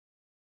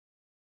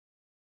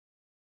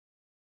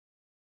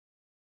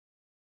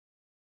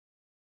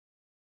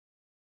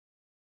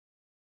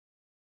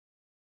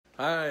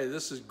Hi,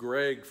 this is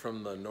Greg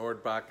from the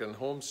Nordbakken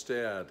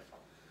Homestead.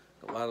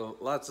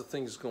 Lots of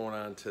things going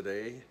on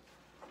today,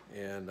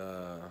 and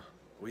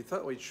we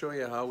thought we'd show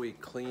you how we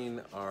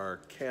clean our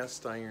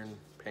cast iron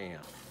pan.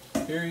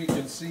 Here you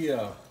can see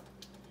a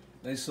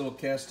nice little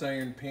cast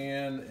iron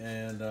pan,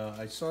 and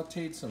I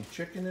sauteed some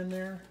chicken in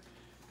there,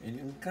 and you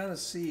can kind of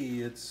see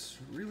it's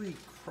really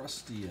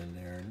crusty in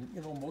there. And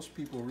you know, most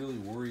people really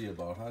worry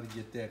about how to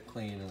get that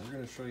clean, and we're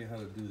going to show you how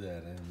to do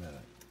that in a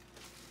minute.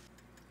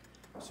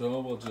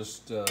 So we'll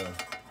just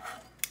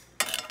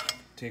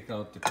take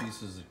out the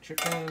pieces of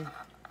chicken.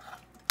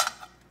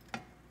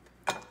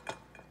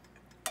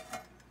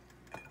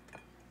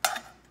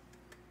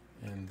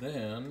 And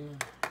then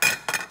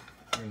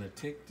we're going to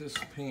take this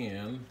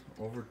pan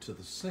over to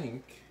the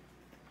sink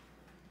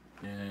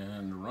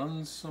and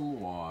run some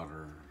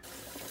water.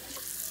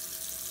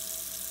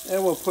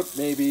 And we'll put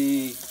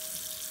maybe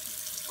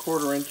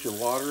 1/4 inch of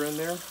water in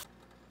there.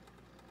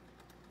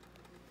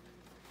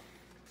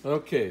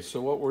 Okay,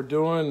 so what we're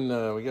doing,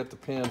 we got the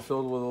pan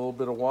filled with a little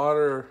bit of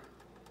water.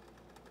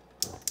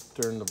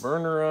 Turn the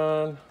burner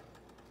on,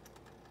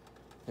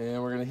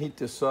 and we're going to heat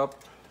this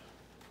up.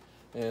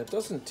 And it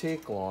doesn't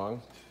take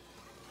long.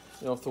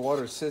 You know, if the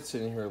water sits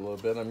in here a little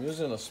bit, I'm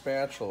using a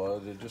spatula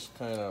to just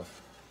kind of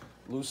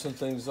loosen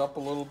things up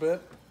a little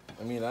bit.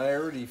 I mean, I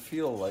already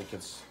feel like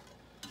it's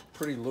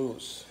pretty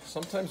loose.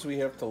 Sometimes we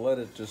have to let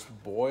it just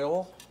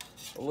boil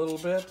a little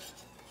bit.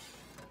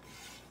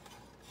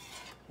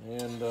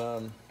 And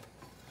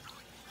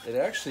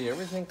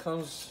everything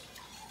comes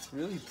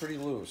really pretty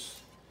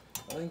loose.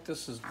 I think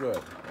this is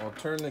good. I'll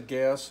turn the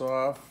gas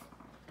off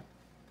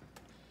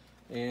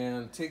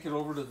and take it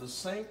over to the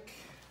sink.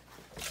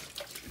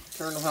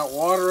 Turn the hot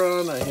water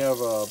on. I have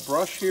a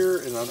brush here,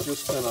 and I'm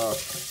just gonna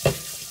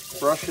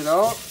brush it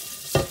out.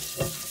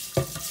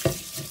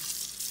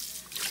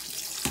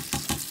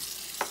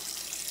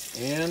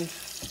 And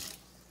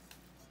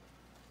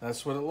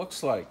that's what it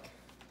looks like.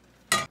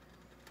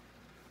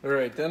 All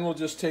right, then we'll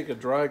just take a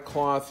dry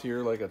cloth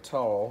here, like a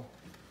towel,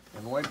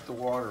 and wipe the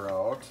water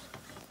out.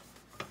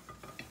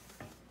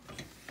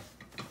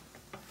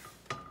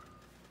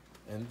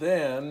 And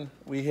then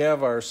we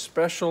have our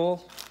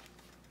special,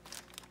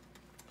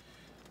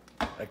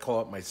 I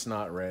call it my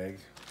snot rag.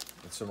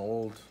 It's an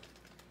old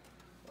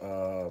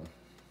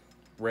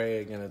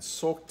rag, and it's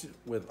soaked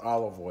with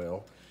olive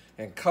oil.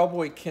 And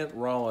Cowboy Kent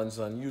Rollins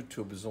on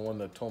YouTube is the one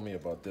that told me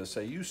about this.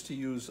 I used to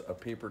use a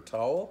paper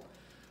towel,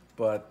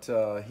 but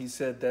he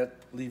said that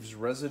leaves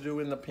residue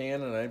in the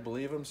pan, and I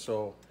believe him,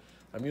 so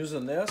I'm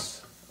using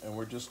this, and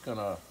we're just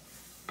gonna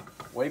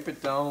wipe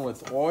it down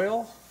with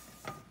oil.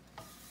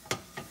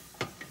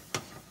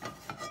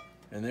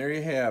 And there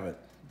you have it.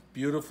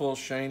 Beautiful,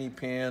 shiny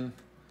pan,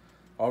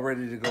 all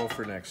ready to go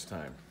for next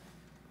time.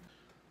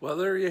 Well,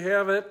 there you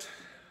have it.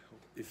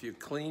 If you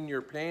clean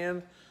your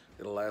pan,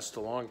 it'll last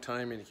a long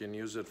time and you can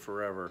use it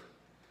forever.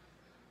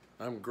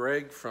 I'm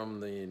Greg from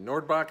the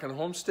Nordbakken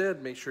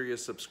Homestead. Make sure you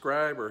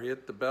subscribe or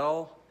hit the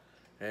bell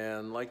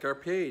and like our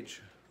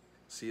page.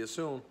 See you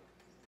soon.